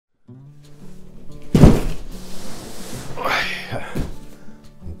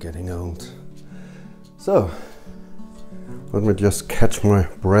getting old. So, let me just catch my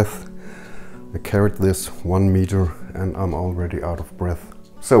breath. I carried this 1 meter and I'm already out of breath.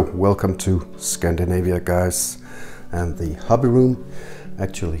 So, welcome to Scandinavia, guys, and the hobby room.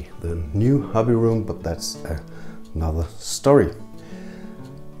 Actually, the new hobby room, but that's another story.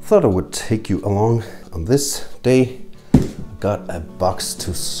 Thought I would take you along on this day. Got a box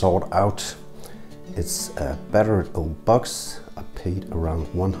to sort out. It's a battered old box. I paid around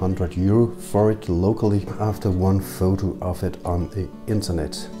 €100 for it locally after one photo of it on the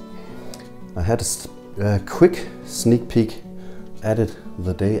internet. I had a quick sneak peek at it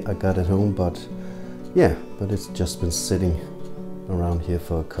the day I got it home, but it's just been sitting around here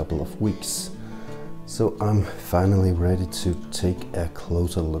for a couple of weeks. So I'm finally ready to take a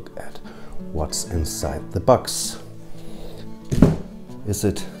closer look at what's inside the box. Is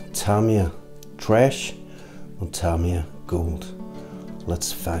it Tamiya Trash or Tamiya Gold?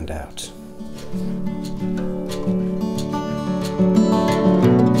 Let's find out.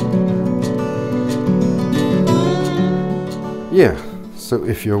 Yeah, so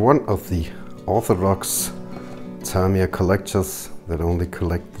if you're one of the orthodox Tamiya collectors that only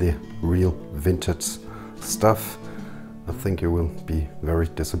collect the real vintage stuff, I think you will be very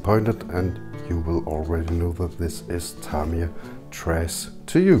disappointed, and you will already know that this is Tamiya Trash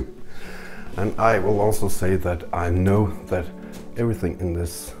to you. And I will also say that I know that everything in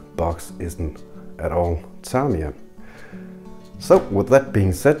this box isn't at all Tamiya. So with that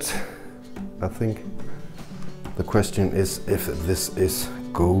being said, I think the question is if this is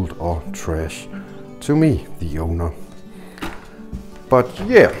gold or trash to me, the owner. But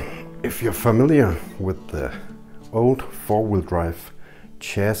yeah, if you're familiar with the old four-wheel drive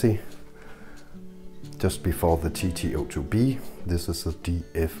chassis just before the TT02B, this is a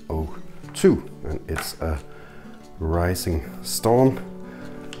DF02 and it's a rising storm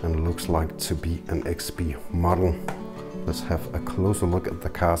and looks like to be an XP model. Let's have a closer look at the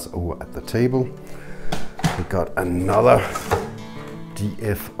cars over at the table. We got another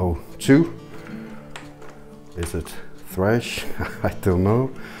DF02. Is it Trash? I don't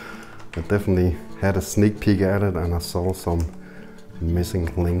know. I definitely had a sneak peek at it and I saw some missing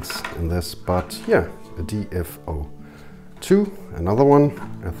links in this, but yeah, a DF02, another one.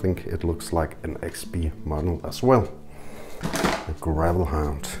 I think it looks like an XP model as well. A gravel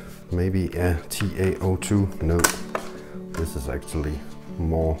hound, maybe a TA02. No, this is actually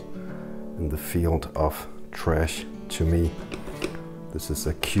more in the field of trash to me. This is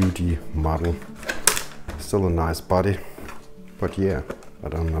a QD model. Still a nice body, but yeah, I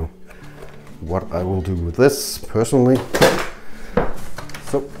don't know what I will do with this personally.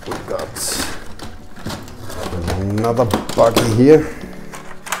 So we got another buggy here.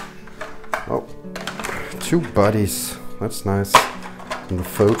 Oh, 2 bodies. That's nice. In the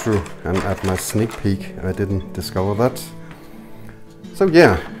photo and at my sneak peek, I didn't discover that. So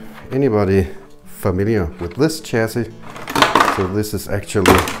yeah, anybody familiar with this chassis? So this is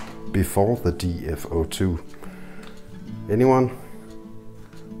actually before the DF02. Anyone?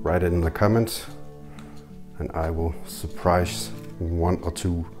 Write it in the comments and I will surprise 1 or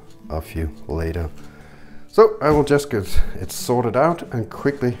 2 of you later. So I will just get it sorted out and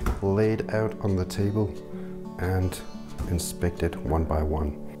quickly lay it out on the table and inspect it one by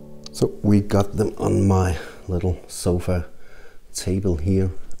one. So we got them on my little sofa table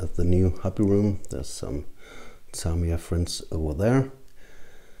here at the new hobby room. There's some Tamiya friends over there.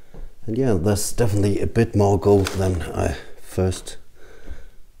 And yeah, there's definitely a bit more gold than I first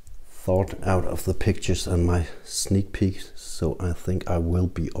thought out of the pictures and my sneak peek. So I think I will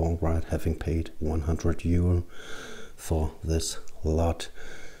be alright having paid €100 for this lot,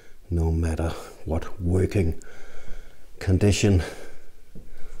 no matter what working condition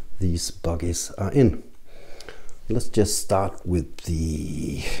these buggies are in. Let's just start with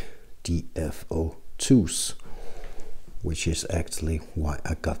the DF02s, which is actually why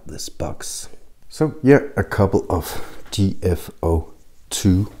I got this box. So yeah, a couple of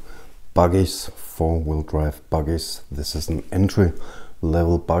DF02 buggies, four-wheel drive buggies. This is an entry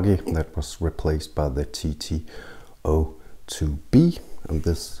level buggy that was replaced by the TT02B, and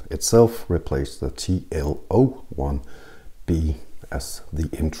this itself replaced the TL01B as the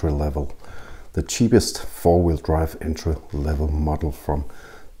entry level, the cheapest four-wheel drive entry level model from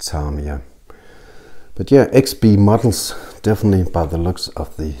Tamiya. But yeah, XB models, definitely by the looks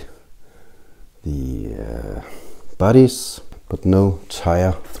of the bodies, but no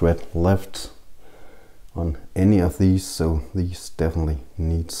tire thread left on any of these, so these definitely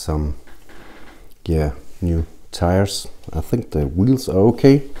need some new tires. I think the wheels are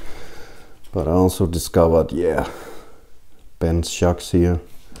okay, but I also discovered bent shocks here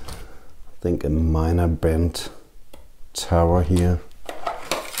think a minor bent tower here,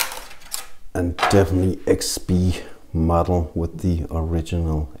 and definitely XB model with the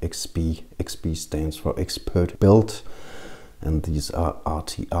original XB. XB stands for expert build, and these are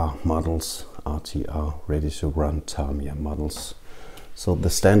RTR models, RTR ready to run Tamiya models. So the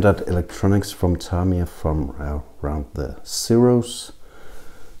standard electronics from Tamiya from around the zeros,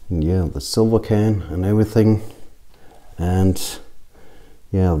 and yeah, the silver can and everything. And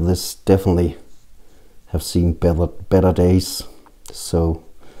yeah, this definitely have seen better days. So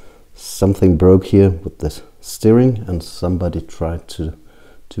something broke here with the steering, and somebody tried to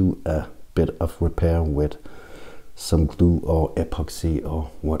do a bit of repair with some glue or epoxy or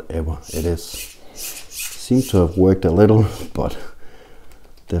whatever it is. Seems to have worked a little, but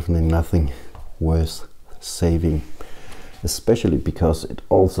definitely nothing worth saving, especially because it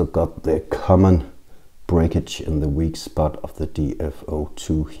also got the common breakage in the weak spot of the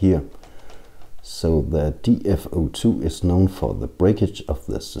DFO2 here. So the DFO2 is known for the breakage of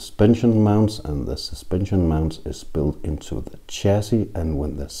the suspension mounts, and the suspension mounts is built into the chassis, and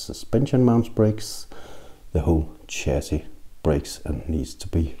when the suspension mounts breaks, the whole chassis breaks and needs to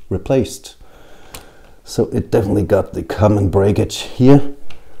be replaced. So it definitely got the common breakage here.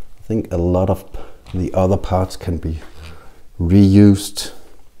 I think a lot of the other parts can be reused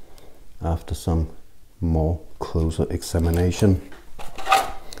after some more closer examination.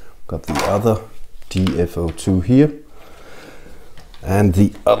 Got the other DFO2 here, and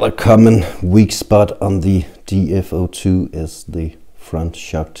the other common weak spot on the DFO2 is the front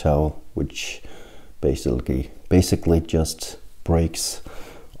shock tower, which basically just breaks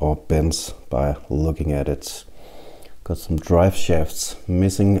or bends by looking at it. Got some drive shafts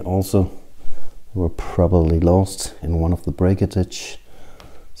missing also. They were probably lost in one of the breakage.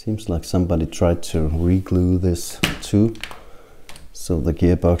 Seems like somebody tried to re-glue this too. So the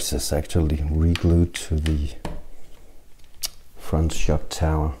gearbox is actually re-glued to the front shock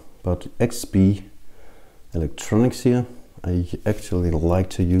tower. But XB electronics here, I actually like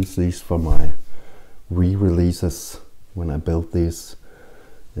to use these for my re-releases when I build these.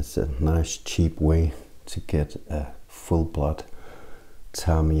 It's a nice cheap way to get a full blood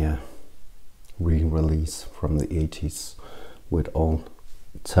Tamiya re-release from the 80s with all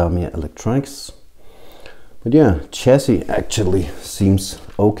Tamiya electronics. But yeah, chassis actually seems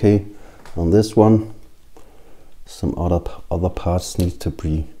okay on this one. Some other parts need to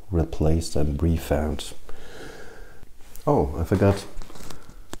be replaced and refound. Oh, I forgot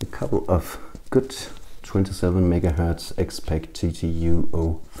a couple of good 27 MHz X-Spec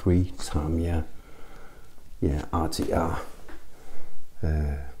TTU03 Tamiya, yeah, RTR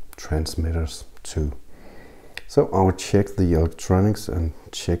transmitters too. So I'll check the electronics and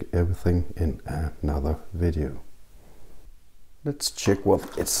check everything in another video. Let's check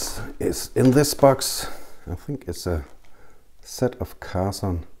what is in this box. I think it's a set of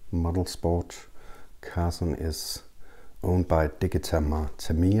Carson Model Sport. Carson is owned by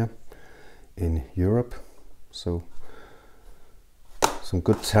Tamiya in Europe. So some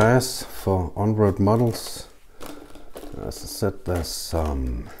good tires for on-road models. As I said, there's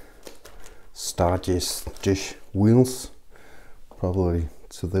some Star Dish wheels, probably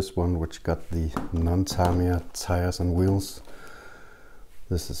to this one, which got the non-Tamiya tires and wheels.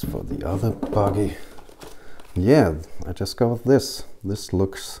 This is for the other buggy. Yeah, I discovered this. This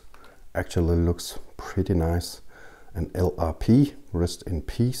actually looks pretty nice. An LRP, rest in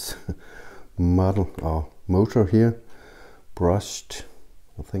peace, model or motor here, brushed.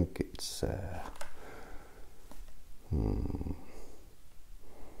 I think it's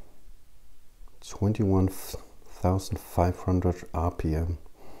 21,500 RPM.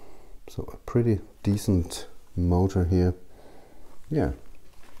 So a pretty decent motor here. Yeah.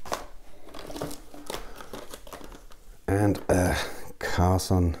 And a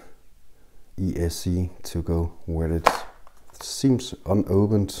Carson ESC to go with it. It seems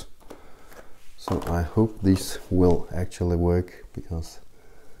unopened. So I hope these will actually work, because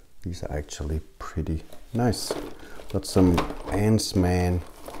these are actually pretty nice. Got some Ansman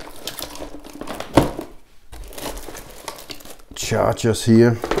chargers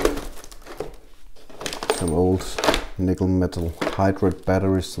here. Some old nickel metal hydride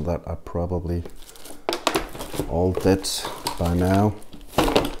batteries that are probably all dead by now.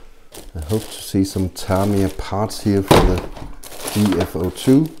 I hope to see some Tamiya parts here for the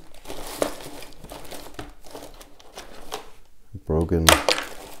DFO2. Broken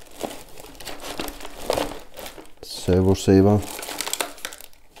servo saver.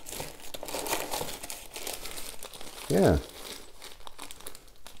 Yeah.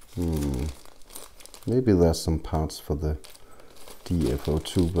 Maybe there's some parts for the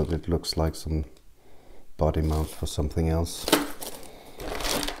DFO2, but it looks like some body mounts for something else.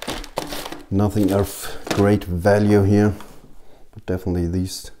 Nothing of great value here, but definitely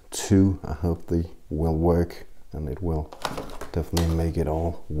these two, I hope they will work, and it will definitely make it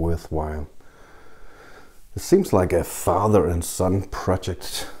all worthwhile. It seems like a father and son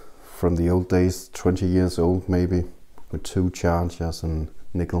project from the old days, 20 years old maybe, with 2 chargers and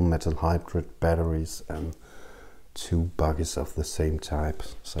nickel metal hybrid batteries and 2 buggies of the same type.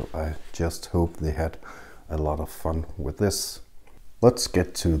 So I just hope they had a lot of fun with this. Let's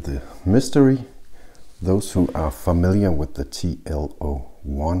get to the mystery. Those who are familiar with the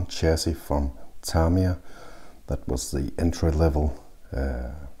TL01 chassis from Tamiya, that was the entry-level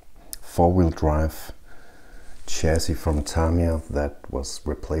 4-wheel drive chassis from Tamiya that was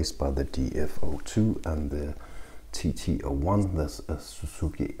replaced by the DFO2 and the TT01. There's a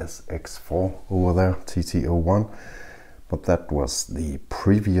Suzuki SX4 over there, TT01, but that was the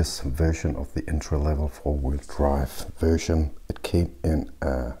previous version of the entry-level 4-wheel drive version. It came in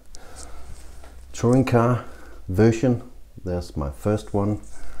a touring car version. There's my first one.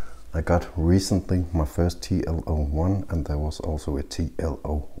 I got recently my first TL01, and there was also a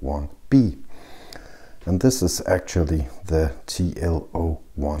TL01B. And this is actually the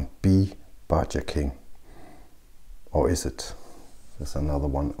TL01B Badger King. Or is it? There's another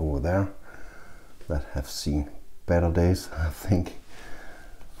one over there that have seen better days, I think.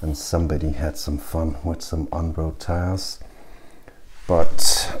 And somebody had some fun with some on-road tires.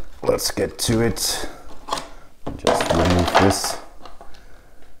 But let's get to it. Just remove this.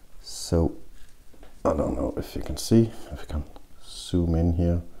 So, I don't know if you can see, if you can zoom in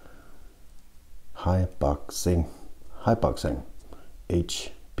here. Highboxing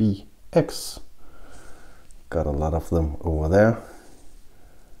HBX. Got a lot of them over there,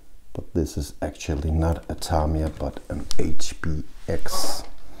 but this is actually not a Tamiya but an HBX.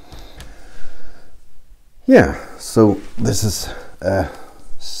 Yeah, so this is a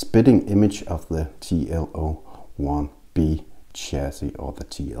spitting image of the TL01B chassis, or the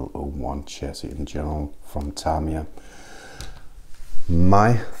TL01 chassis in general from Tamiya.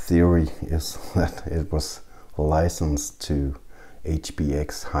 My theory is that it was licensed to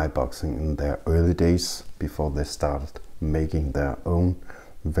HBX Highboxing in their early days before they started making their own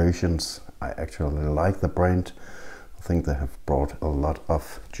versions. I actually like the brand. I think they have brought a lot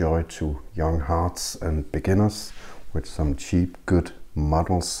of joy to young hearts and beginners with some cheap, good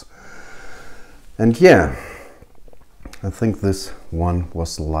models. And yeah, I think this one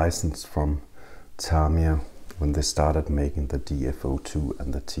was licensed from Tamiya when they started making the DFO2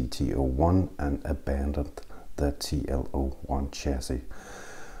 and the TT01 and abandoned the TL01 chassis.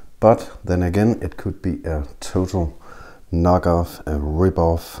 But then again, it could be a total knockoff, a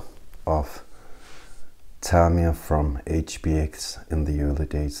rip-off of Tamiya from HBX in the early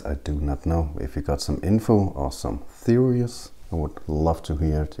days. I do not know. If you got some info or some theories, I would love to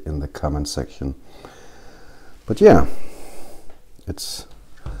hear it in the comment section. But yeah, it's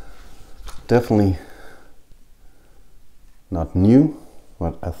definitely not new,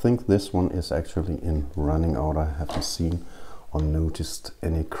 but I think this one is actually in running order. I haven't seen or noticed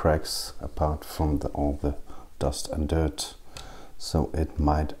any cracks apart from all the dust and dirt, so it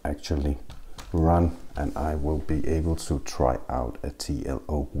might actually run and I will be able to try out a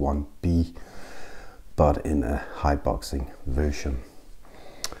TL01B, but in a Highboxing version.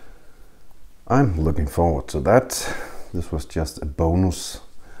 I'm looking forward to that. This was just a bonus.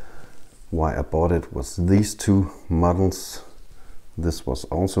 Why I bought it was these 2 models. This was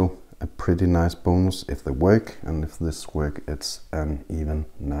also a pretty nice bonus if they work, and if this work, it's an even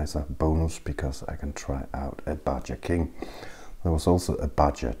nicer bonus because I can try out a Badger King. There was also a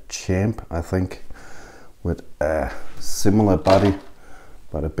Badger Champ, I think, with a similar body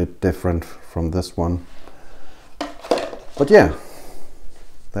but a bit different from this one. But yeah,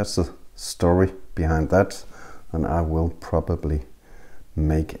 that's the story behind that, and I will probably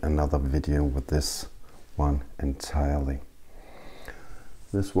make another video with this one entirely.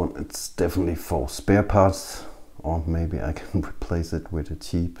 This one, it's definitely for spare parts, or maybe I can replace it with a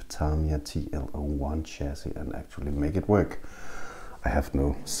cheap Tamiya TL01 chassis and actually make it work. I have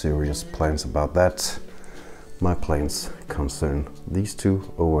no serious plans about that. My plans concern these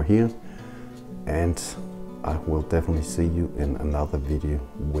 2 over here, and I will definitely see you in another video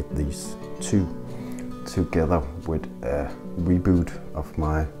with these 2, together with a reboot of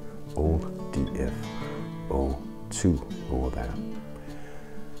my old DFO2 over there.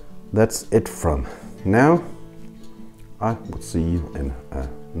 That's it from now. I will see you in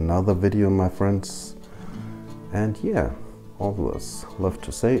another video, my friends. And yeah, all that's left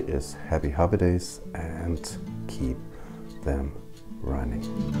to say is happy holidays and keep them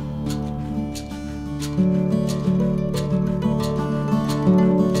running.